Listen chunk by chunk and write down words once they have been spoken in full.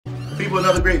People,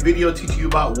 another great video teaching you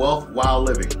about wealth while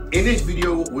living. In this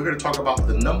video, we're going to talk about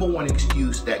the #1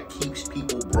 excuse that keeps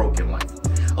people broke in life.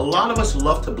 A lot of us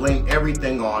love to blame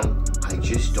everything on, I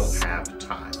just don't have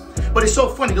time. But it's so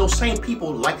funny, those same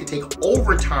people like to take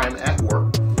overtime at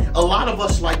work. A lot of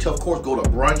us like to, of course, go to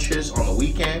brunches on the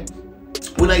weekend.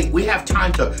 We have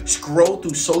time to scroll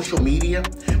through social media,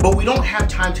 but we don't have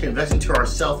time to invest into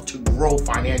ourselves to grow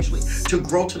financially, to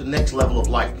grow to the next level of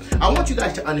life. I want you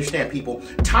guys to understand, people,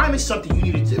 time is something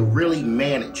you need to really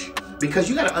manage. Because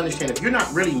you got to understand, if you're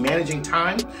not really managing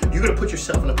time, you're going to put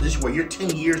yourself in a position where you're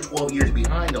 10 years, 12 years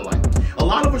behind in life. A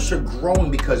lot of us are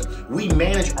growing because we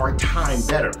manage our time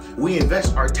better. We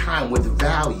invest our time with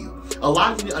value. A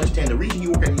lot of you need to understand the reason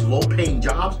you work at these low-paying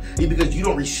jobs is because you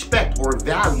don't respect or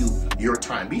value your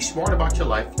time. Be smart about your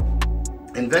life.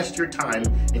 Invest your time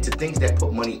into things that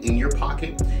put money in your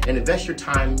pocket, and invest your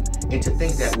time into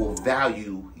things that will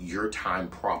value your time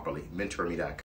properly. Mentourme.com.